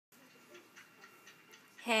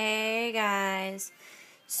Hey guys,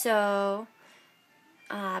 so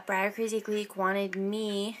Briar Crazy Gleek wanted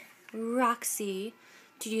me, Roxy,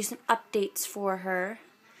 to do some updates for her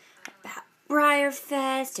about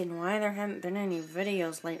Breyerfest and why there haven't been any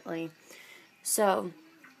videos lately. So,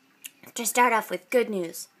 to start off with good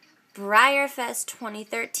news, Breyerfest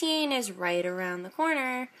 2013 is right around the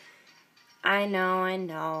corner. I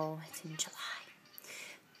know, it's in July.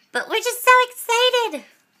 But we're just so excited!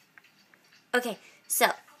 Okay,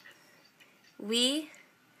 so,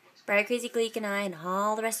 Briar Crazy Gleek and I and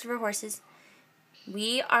all the rest of our horses,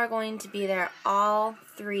 we are going to be there all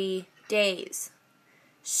 3 days.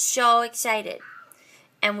 So excited.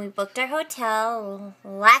 And we booked our hotel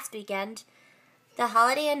last weekend. The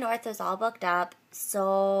Holiday Inn North was all booked up,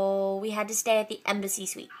 so we had to stay at the Embassy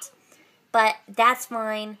Suite. But that's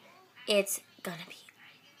fine. It's gonna be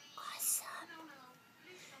awesome.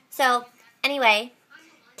 So, anyway,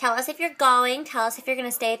 tell us if you're going. Tell us if you're going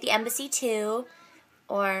to stay at the Embassy too.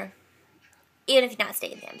 Or, even if you're not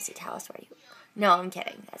staying at the Embassy, tell us where you... No, I'm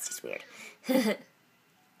kidding. That's just weird. Because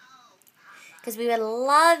we would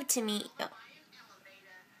love to meet you.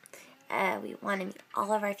 We want to meet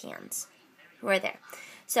all of our fans who are there.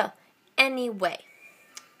 So, anyway.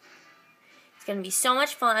 It's going to be so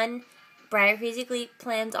much fun. Briar Crazy Gleek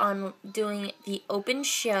plans on doing the open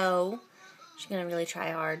show. She's going to really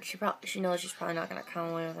try hard. She knows she's probably not going to come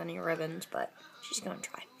away with any ribbons, but she's going to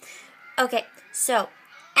try. Okay, so,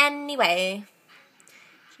 anyway,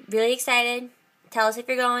 really excited. Tell us if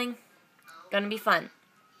you're going. Going to be fun.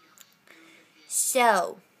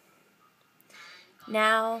 So,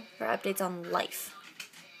 now for updates on life.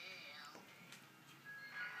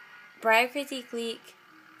 Briar Crazy Gleek,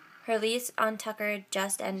 her lease on Tucker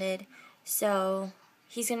just ended, so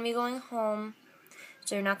he's going to be going home.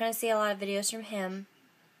 So you're not going to see a lot of videos from him.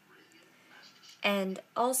 And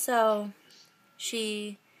also,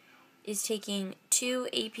 she is taking 2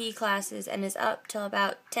 AP classes and is up till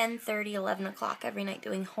about 10:30, 11 o'clock every night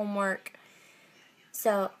doing homework.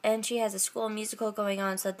 So, and she has a school musical going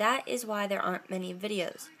on, so that is why there aren't many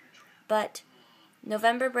videos. But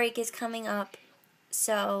November break is coming up,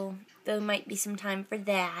 so there might be some time for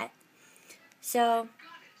that. So,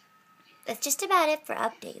 that's just about it for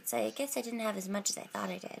updates. I guess I didn't have as much as I thought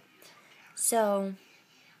I did. So,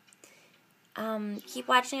 keep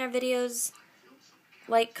watching our videos.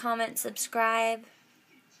 Like, comment, subscribe.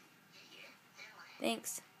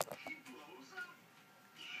 Thanks.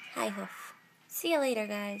 Hi, Hoof. See you later,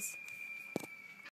 guys.